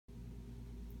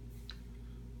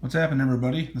What's happening,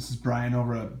 everybody? This is Brian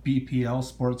over at BPL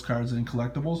Sports Cards and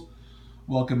Collectibles,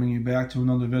 welcoming you back to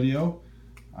another video.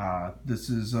 This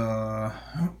is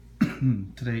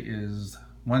today is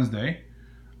Wednesday.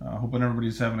 Hoping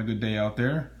everybody's having a good day out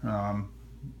there,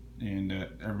 and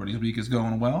everybody's week is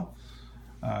going well.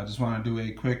 I just want to do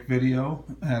a quick video.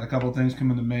 I had a couple of things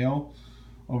come in the mail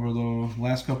over the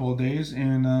last couple of days,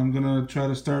 and I'm gonna try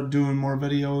to start doing more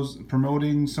videos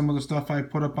promoting some of the stuff I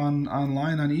put up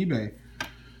online on eBay.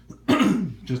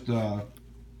 Just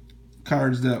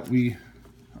cards that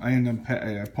I end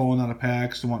up pulling out of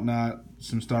packs and whatnot,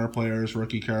 some star players,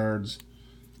 rookie cards,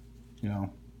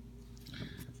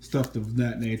 stuff of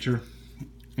that nature.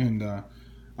 And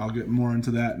I'll get more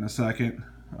into that in a second.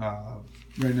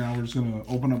 Right now we're just going to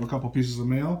open up a couple pieces of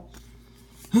mail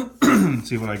and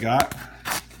see what I got.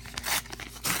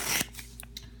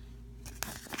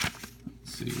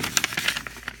 Let's see.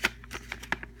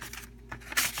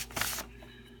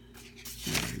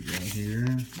 Here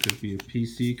could be a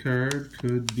PC card,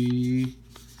 could be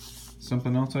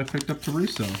something else I picked up to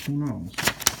resell. Who knows?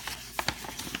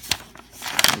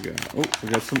 We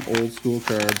got some old school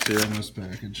cards here in this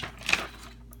package.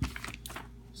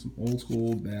 Some old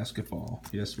school basketball.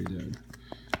 Yes, we did.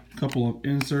 A couple of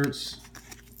inserts.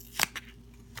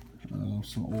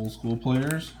 Some old school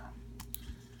players.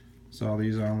 Saw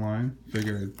these online.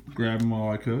 Figured I'd grab them while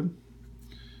I could.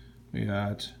 We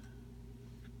got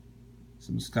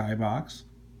some Skybox,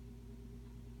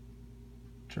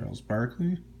 Charles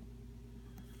Barkley,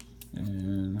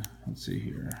 and let's see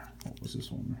here, what was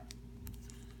this one?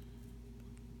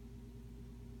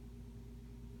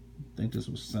 I think this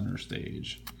was Center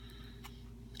Stage.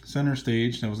 Center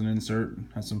Stage, that was an insert,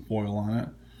 had some foil on it.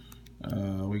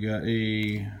 We got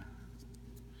a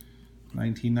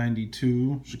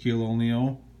 1992 Shaquille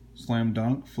O'Neal Slam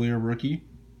Dunk Flair rookie.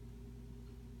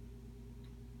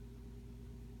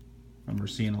 I remember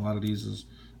seeing a lot of these.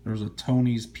 There was a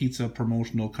Tony's Pizza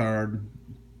promotional card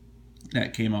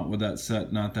that came out with that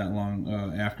set not that long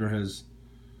after his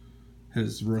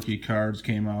rookie cards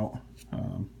came out.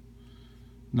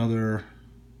 Another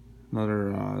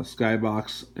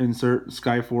Skybox insert,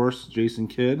 Skyforce Jason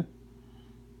Kidd.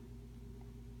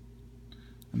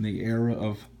 In the era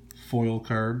of foil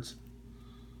cards.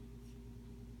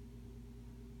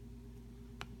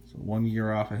 So 1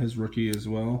 year off of his rookie as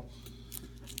well.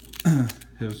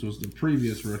 His was the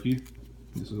previous rookie.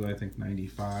 This is, I think,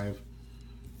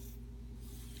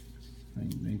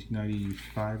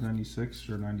 1995, 96,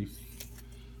 or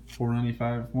 94,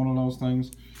 95. One of those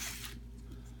things.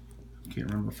 Can't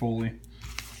remember fully.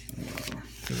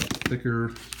 Got a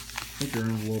thicker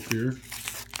envelope here.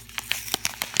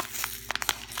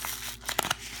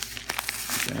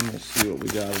 And we'll see what we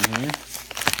got in here.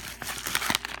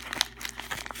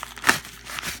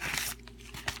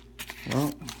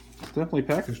 Well, definitely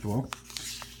packaged well.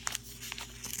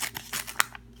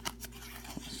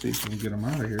 Let's see if we can get them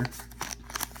out of here.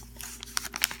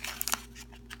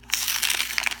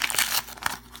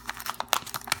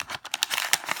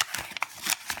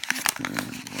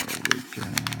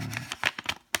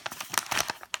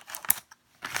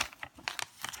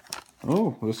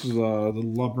 Oh, this is the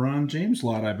LeBron James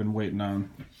lot I've been waiting on.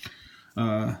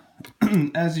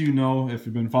 As you know, if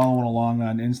you've been following along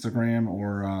on Instagram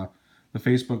or the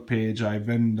Facebook page, I've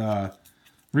been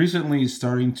recently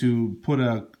starting to put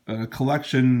a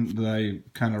collection that I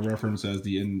kind of reference as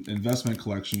the investment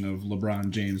collection of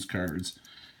LeBron James cards.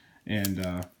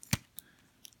 And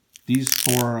these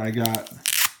four I got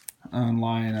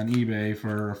online on eBay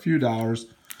for a few dollars.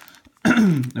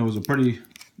 It was a pretty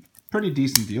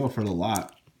decent deal for the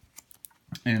lot.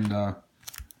 And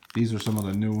these are some of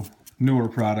the newer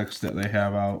products that they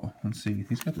have out. Let's see,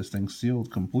 he's got this thing sealed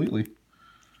completely.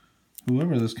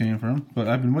 Whoever this came from, but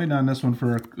I've been waiting on this one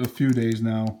for a few days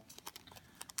now,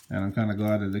 and I'm kind of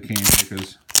glad that it came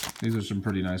because these are some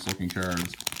pretty nice looking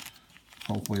cards.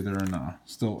 Hopefully they're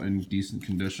still in decent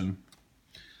condition.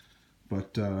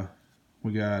 But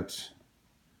we got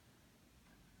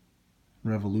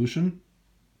Revolution,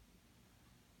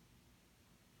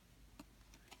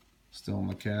 still in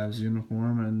the Cavs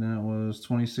uniform, and that was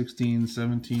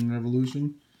 2016-17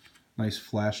 Revolution. Nice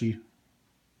flashy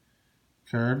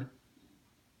card.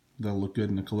 They'll look good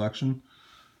in the collection.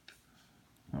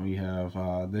 We have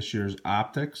this year's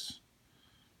Optics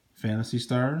Fantasy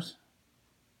Stars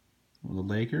with the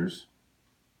Lakers.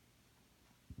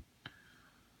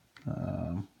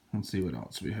 Let's see what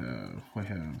else we have. We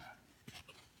have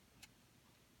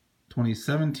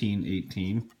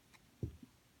 2017-18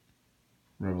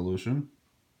 Revolution.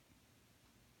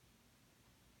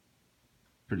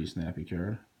 Pretty snappy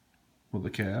card with the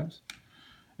Cavs.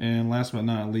 And last but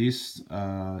not least,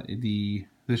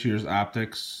 this year's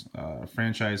Optics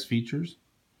franchise features.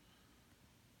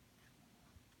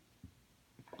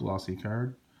 Glossy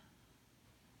card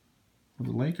for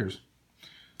the Lakers.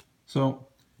 So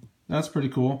that's pretty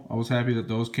cool. I was happy that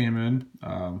those came in.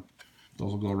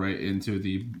 Those will go right into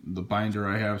the binder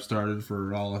I have started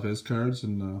for all of his cards,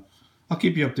 and I'll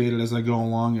keep you updated as I go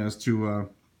along as to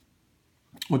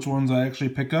which ones I actually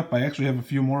pick up. I actually have a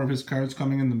few more of his cards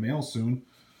coming in the mail soon,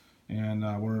 and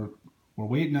we're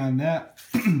waiting on that.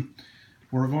 I'm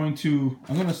going to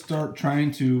start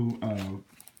trying to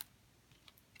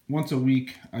once a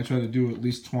week. I try to do at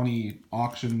least 20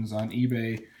 auctions on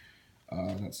eBay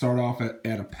that start off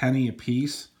at a penny a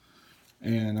piece.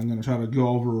 And I'm going to try to go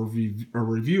over a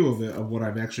review of what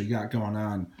I've actually got going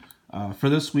on. For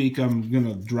this week, I'm going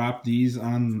to drop these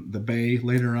on the bay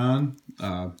later on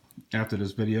after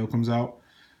this video comes out.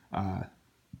 I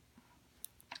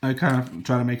kind of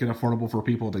try to make it affordable for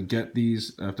people to get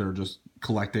these if they're just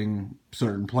collecting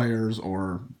certain players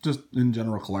or just in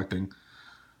general collecting.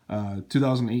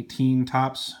 2018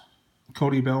 Topps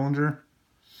Cody Bellinger.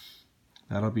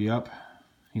 That'll be up.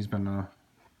 He's been a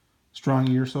strong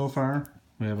year so far.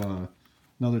 We have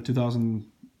another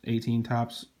 2018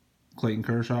 Topps Clayton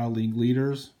Kershaw League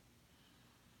Leaders.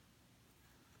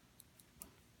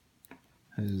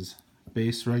 His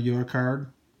base regular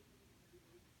card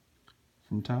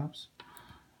from Topps.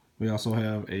 We also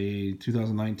have a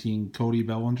 2019 Cody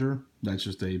Bellinger. That's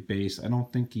just a base. I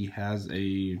don't think he has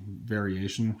a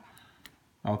variation.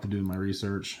 I'll have to do my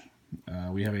research.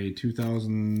 We have a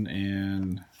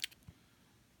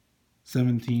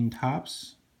 2017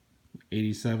 Topps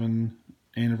 87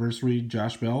 anniversary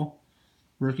Josh Bell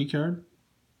rookie card.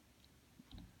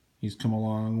 He's come a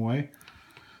long way.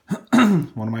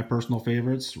 One of my personal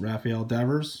favorites, Rafael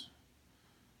Devers.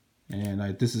 And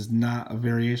this is not a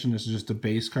variation. This is just a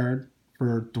base card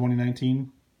for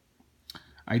 2019.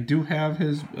 I do have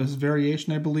his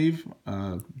variation, I believe,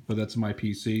 but that's my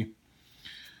PC.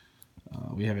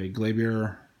 We have a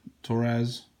Gleyber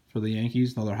Torres for the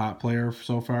Yankees, another hot player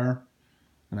so far.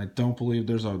 And I don't believe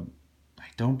there's a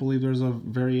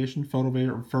variation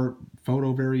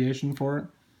photo variation for it.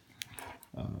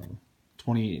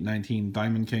 2019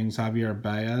 Diamond Kings Javier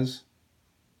Baez.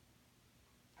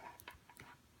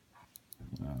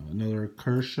 Another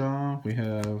Kershaw. We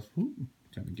have kind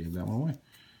of gave that one away,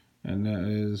 and that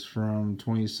is from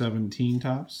 2017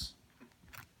 Topps.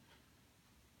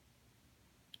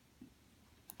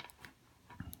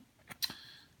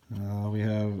 We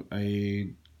have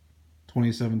a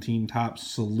 2017 Topps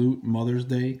Salute Mother's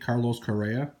Day, Carlos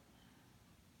Correa.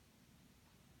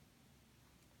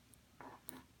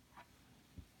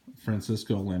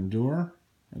 Francisco Lindor,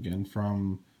 again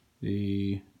from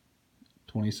the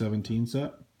 2017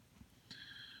 set.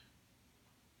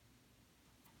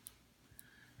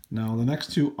 Now the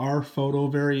next two are photo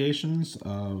variations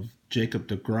of Jacob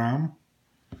deGrom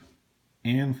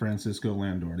and Francisco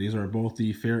Lindor. These are both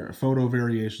the photo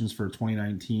variations for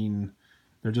 2019.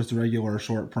 They're just regular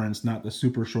short prints, not the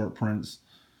super short prints,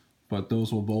 but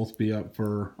those will both be up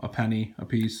for a penny a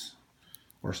piece,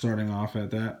 or starting off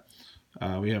at that.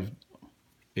 We have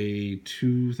a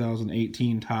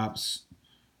 2018 Topps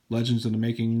Legends in the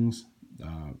Makings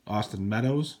Austin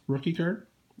Meadows rookie card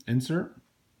insert.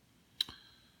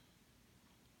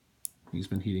 He's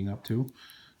been heating up too.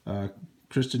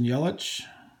 Christian Yelich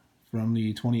from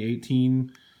the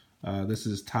 2018. This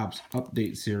is Topps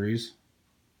Update Series.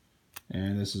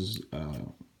 And this is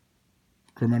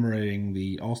commemorating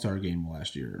the All-Star game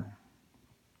last year.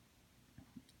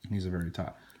 He's a very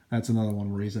top. That's another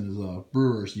one where he's in his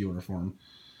Brewers uniform.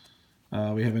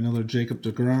 We have another Jacob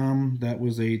deGrom. That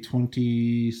was a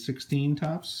 2016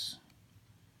 Topps,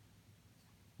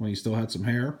 when he still had some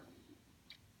hair.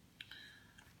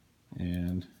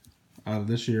 And out of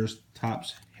this year's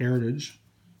Topps Heritage,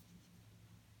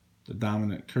 the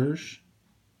Dominic Kirsch.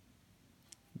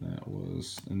 That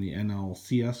was in the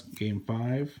NLCS Game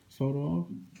 5 photo.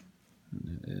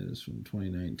 And that is from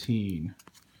 2019.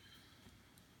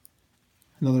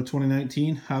 Another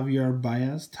 2019 Javier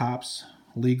Baez Topps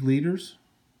League Leaders.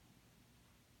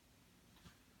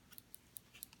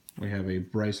 We have a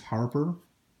Bryce Harper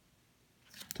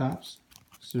Topps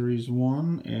Series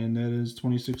 1, and that is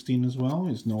 2016 as well.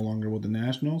 He's no longer with the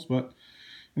Nationals, but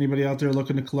anybody out there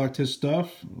looking to collect his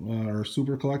stuff, or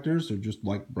super collectors, or just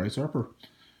like Bryce Harper,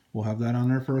 we'll have that on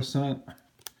there for a cent.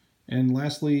 And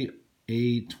lastly,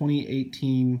 a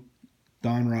 2018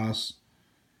 Don Ross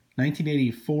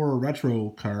 1984 retro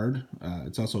card.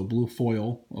 It's also a blue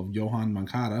foil of Johan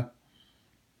Moncada,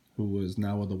 who is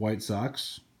now with the White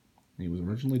Sox. He was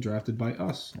originally drafted by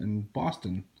us in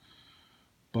Boston.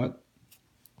 but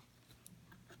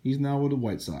he's now with the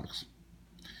White Sox.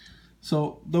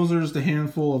 So those are just a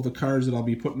handful of the cards that I'll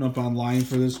be putting up online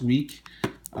for this week.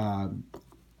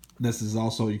 This is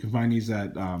also, you can find these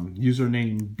at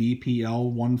username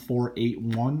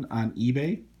BPL1481 on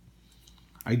eBay.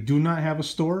 I do not have a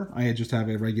store. I just have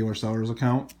a regular seller's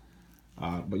account.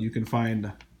 But you can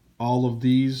find all of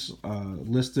these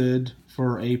listed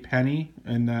for a penny,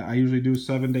 and I usually do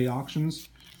 7-day auctions.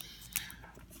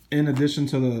 In addition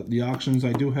to the auctions,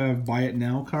 I do have buy it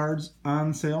now cards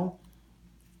on sale.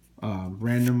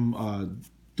 Random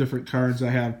different cards I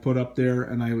have put up there,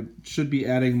 and I should be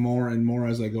adding more and more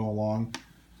as I go along.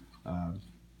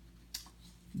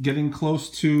 Getting close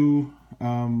to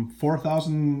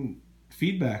 4,000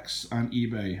 feedbacks on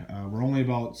eBay. We're only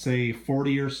about, say,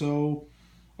 40 or so,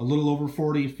 a little over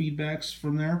 40 feedbacks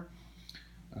from there.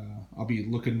 I'll be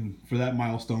looking for that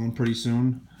milestone pretty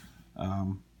soon.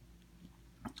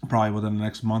 Probably within the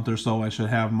next month or so, I should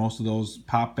have most of those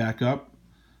pop back up.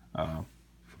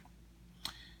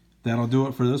 That'll do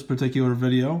it for this particular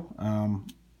video.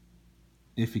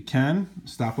 If you can,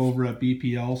 stop over at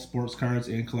BPL Sports Cards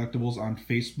and Collectibles on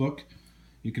Facebook.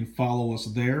 You can follow us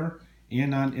there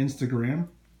and on Instagram,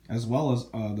 as well as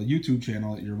the YouTube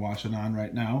channel that you're watching on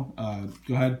right now.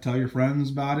 Go ahead and tell your friends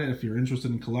about it if you're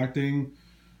interested in collecting,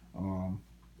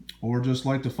 or just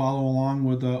like to follow along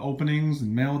with the openings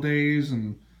and mail days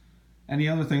and any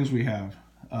other things we have.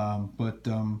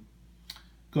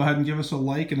 Go ahead and give us a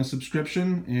like and a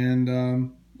subscription,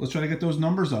 and let's try to get those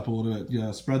numbers up a little bit.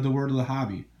 Yeah, spread the word of the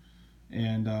hobby.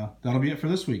 And that'll be it for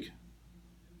this week.